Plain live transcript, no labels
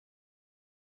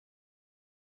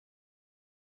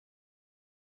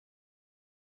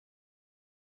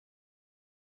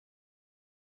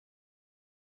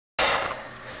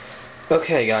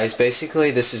Okay guys,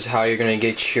 basically this is how you're going to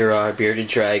get your bearded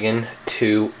dragon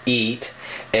to eat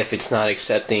if it's not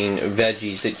accepting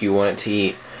veggies that you want it to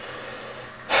eat.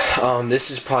 This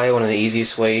is probably one of the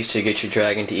easiest ways to get your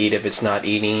dragon to eat if it's not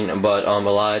eating, but a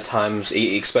lot of times,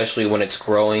 especially when it's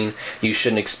growing, you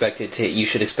should expect it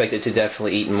to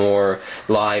definitely eat more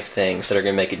live things that are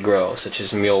going to make it grow, such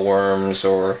as mealworms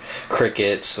or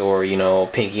crickets or,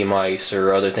 pinky mice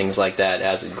or other things like that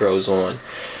as it grows on.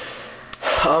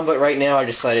 But right now I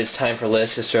decided it's time for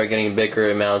Liz to start getting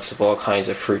bigger amounts of all kinds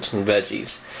of fruits and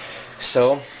veggies.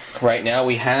 So right now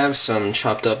we have some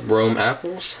chopped up Rome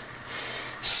apples,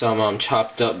 some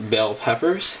chopped up bell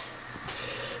peppers,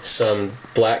 some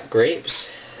black grapes,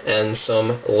 and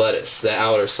some lettuce, the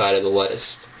outer side of the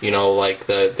lettuce, like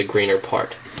the greener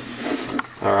part.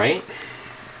 Alright?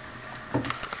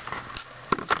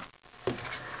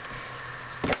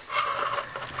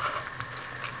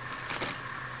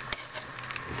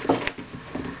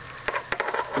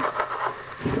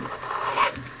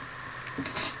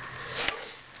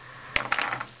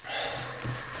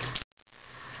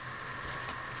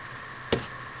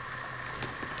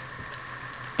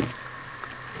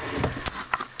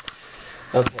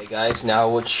 Okay guys, now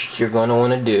what you're going to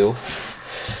want to do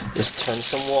is turn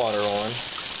some water on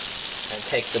and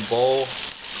take the bowl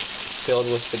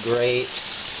filled with the grapes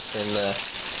and the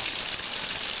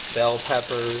bell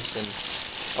peppers and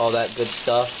all that good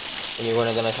stuff, and you're going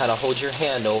to kind of hold your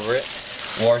hand over it,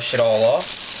 wash it all off,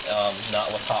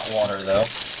 not with hot water though.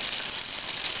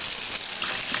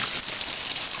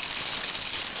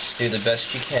 Just do the best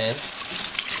you can.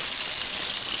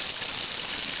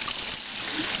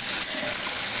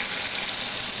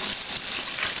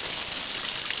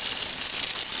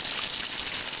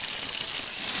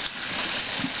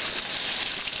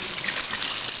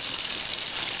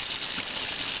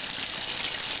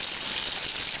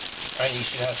 Alright, you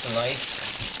should have some nice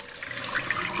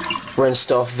rinsed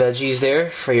off veggies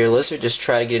there for your lizard. Just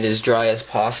try to get it as dry as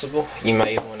possible. You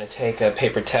might want to take a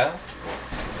paper towel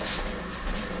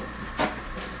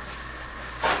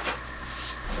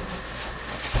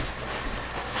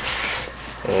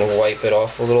and wipe it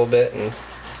off a little bit and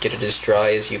get it as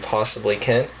dry as you possibly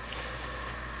can.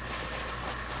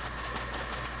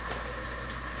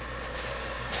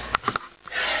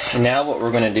 Now what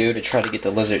we're going to do to try to get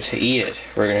the lizard to eat it,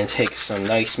 we're going to take some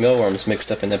nice mealworms mixed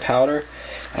up in the powder,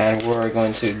 and we're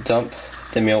going to dump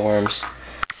the mealworms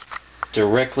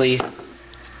directly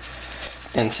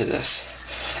into this.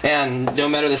 And no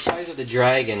matter the size of the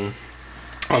dragon,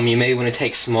 you may want to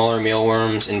take smaller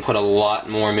mealworms and put a lot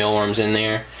more mealworms in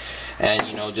there, and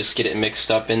just get it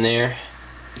mixed up in there.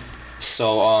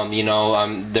 So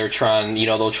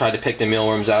they'll try to pick the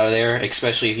mealworms out of there,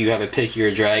 especially if you have a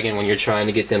pickier dragon when you're trying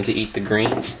to get them to eat the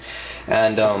greens.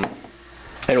 And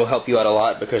it'll help you out a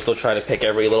lot because they'll try to pick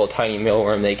every little tiny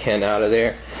mealworm they can out of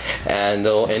there, and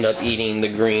they'll end up eating the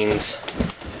greens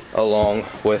along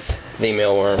with the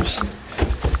mealworms.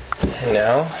 And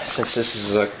now, since this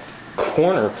is a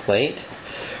corner plate,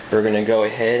 we're going to go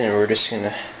ahead and we're just going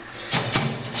to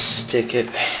stick it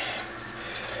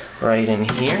right in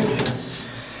here.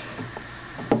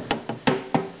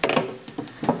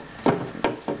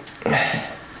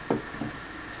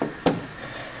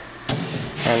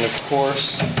 And of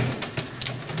course,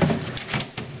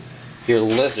 your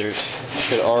lizard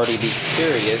should already be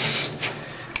curious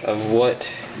of what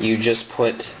you just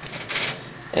put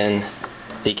in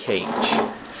the cage,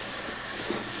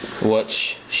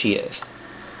 which she is.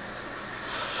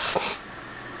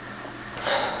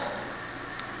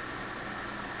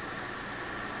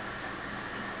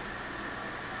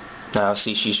 Now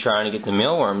see, she's trying to get the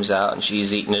mealworms out and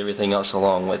she's eating everything else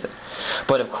along with it.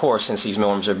 But of course, since these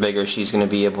mealworms are bigger, she's going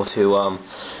to be able to,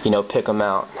 pick them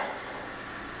out.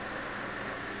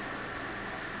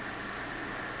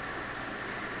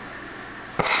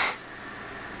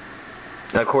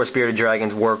 Now, of course, bearded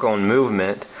dragons work on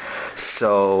movement,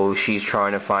 so she's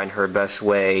trying to find her best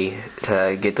way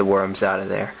to get the worms out of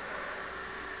there.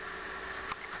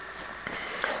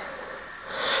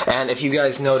 And if you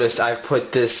guys noticed, I've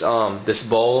put this this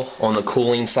bowl on the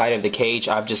cooling side of the cage.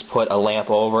 I've just put a lamp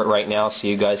over it right now so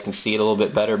you guys can see it a little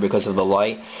bit better because of the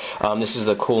light. This is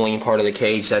the cooling part of the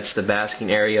cage. That's the basking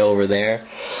area over there.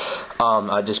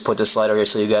 I just put this light over here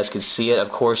so you guys can see it. Of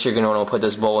course, you're going to want to put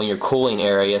this bowl in your cooling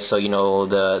area so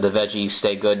the veggies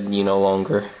stay good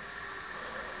longer.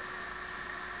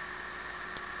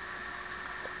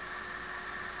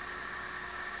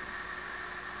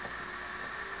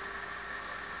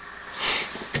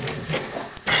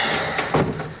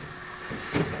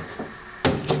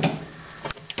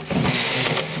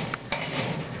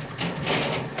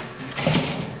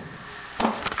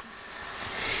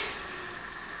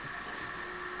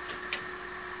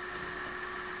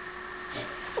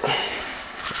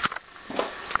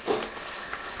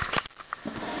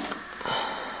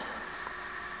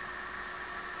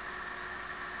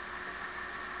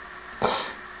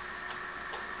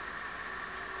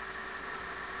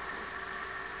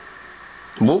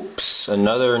 Whoops,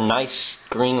 another nice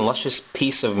green luscious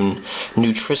piece of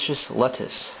nutritious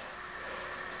lettuce.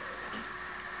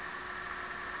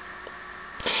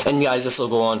 And guys, this will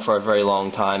go on for a very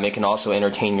long time. It can also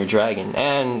entertain your dragon,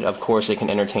 and of course it can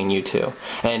entertain you too.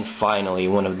 And finally,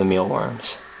 one of the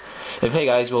mealworms. Okay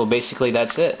guys, well basically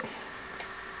that's it.